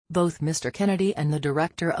Both Mr. Kennedy and the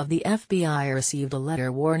director of the FBI received a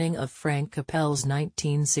letter warning of Frank Capel's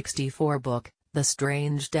 1964 book, The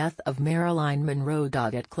Strange Death of Marilyn Monroe.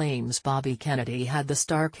 It claims Bobby Kennedy had the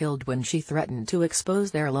star killed when she threatened to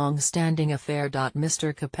expose their long-standing affair.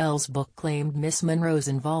 Mr. Capel's book claimed Miss Monroe's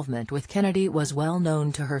involvement with Kennedy was well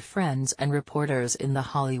known to her friends and reporters in the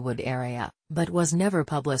Hollywood area, but was never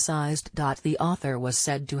publicized. The author was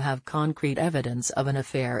said to have concrete evidence of an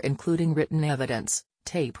affair, including written evidence,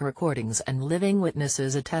 tape recordings and living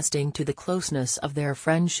witnesses attesting to the closeness of their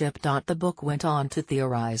friendship. The book went on to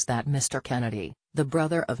theorize that Mr. Kennedy, the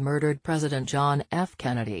brother of murdered President John F.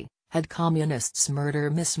 Kennedy, had communists murder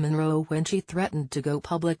Miss Monroe when she threatened to go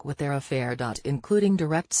public with their affair. Including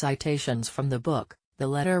direct citations from the book, the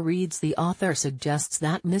letter reads: the author suggests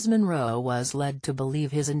that Ms. Monroe was led to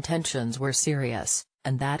believe his intentions were serious,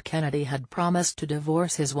 and that Kennedy had promised to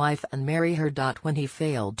divorce his wife and marry her. When he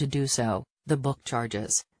failed to do so, the book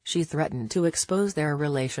charges, she threatened to expose their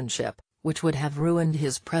relationship, which would have ruined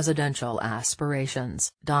his presidential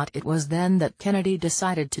aspirations. It was then that Kennedy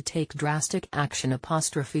decided to take drastic action.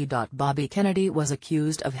 Bobby Kennedy was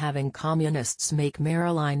accused of having communists make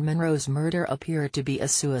Marilyn Monroe's murder appear to be a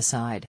suicide.